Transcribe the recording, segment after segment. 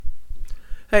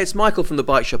Hey, it's Michael from the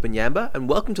Bike Shop in Yamba, and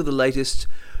welcome to the latest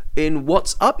in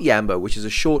What's Up Yamba, which is a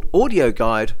short audio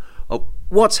guide of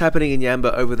what's happening in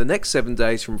Yamba over the next 7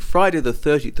 days from Friday the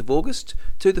 30th of August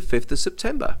to the 5th of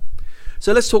September.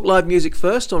 So let's talk live music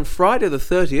first. On Friday the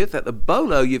 30th at the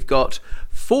Bolo, you've got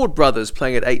Ford Brothers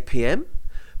playing at 8 p.m.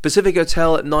 Pacific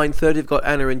Hotel at 9:30 have got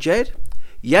Anna and Jed.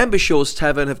 Yamba Shores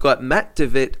Tavern have got Matt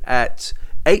DeVitt at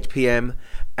 8 p.m.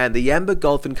 and the Yamba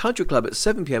Golf and Country Club at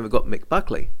 7 p.m. have got Mick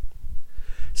Buckley.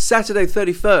 Saturday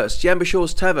 31st, Yamba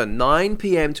Shores Tavern, 9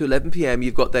 p.m. to 11 p.m.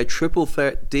 You've got their triple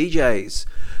threat DJs,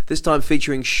 this time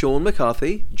featuring Sean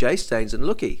McCarthy, Jay Staines and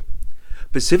Lookie.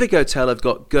 Pacific Hotel have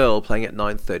got Girl playing at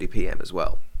 9:30 p.m. as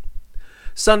well.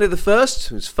 Sunday the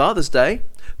 1st, it's Father's Day,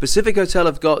 Pacific Hotel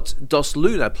have got Dos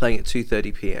Luna playing at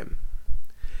 2:30 p.m.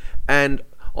 And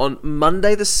on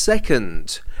Monday the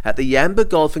 2nd, at the Yamba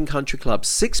Golf and Country Club,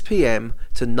 6 p.m.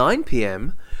 to 9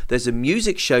 p.m, there's a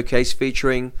music showcase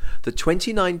featuring the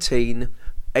 2019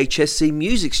 HSC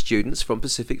music students from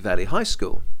Pacific Valley High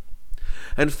School.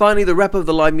 And finally, the wrap of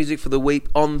the live music for the week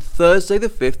on Thursday the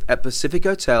 5th at Pacific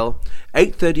Hotel,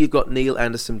 8:30 you've got Neil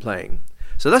Anderson playing.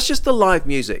 So that's just the live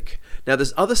music. Now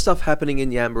there's other stuff happening in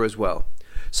Yamba as well.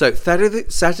 So Saturday the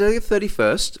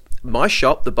 31st, my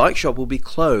shop, the bike shop, will be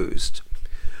closed.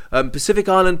 Pacific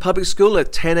Island Public School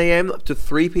at 10 a.m. up to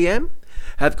 3 p.m.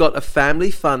 have got a family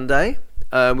fun day,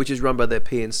 which is run by their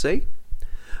PNC.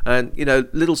 And, you know,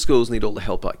 little schools need all the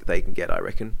help they can get, I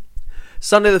reckon.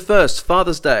 Sunday the 1st,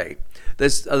 Father's Day.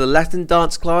 There's the Latin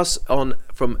dance class on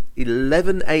from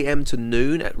 11 a.m. to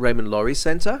noon at Raymond Laurie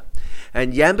Centre.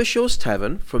 And Yamba Shores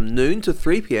Tavern from noon to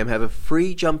 3 p.m. have a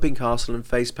free jumping castle and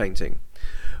face painting,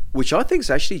 which I think is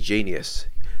actually genius.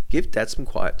 Give Dad some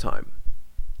quiet time.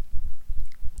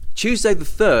 Tuesday the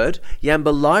 3rd,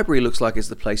 Yamba Library looks like it's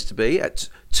the place to be. At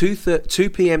 2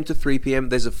 p.m. to 3 p.m.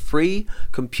 there's a free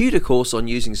computer course on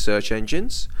using search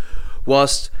engines.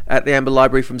 Whilst at the Yamba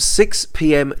Library from 6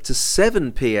 p.m. to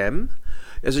 7 p.m.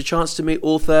 there's a chance to meet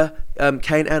author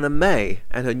Kane Anna May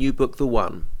and her new book The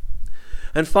One.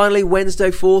 And finally,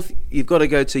 Wednesday 4th, you've got to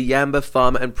go to Yamba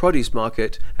Farm and Produce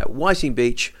Market at Whiting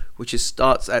Beach, which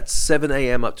starts at 7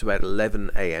 a.m. up to about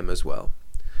 11 a.m. as well.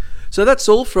 So that's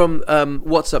all from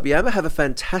What's Up Yamba. Have a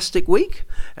fantastic week,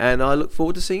 and I look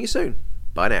forward to seeing you soon.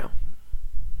 Bye now.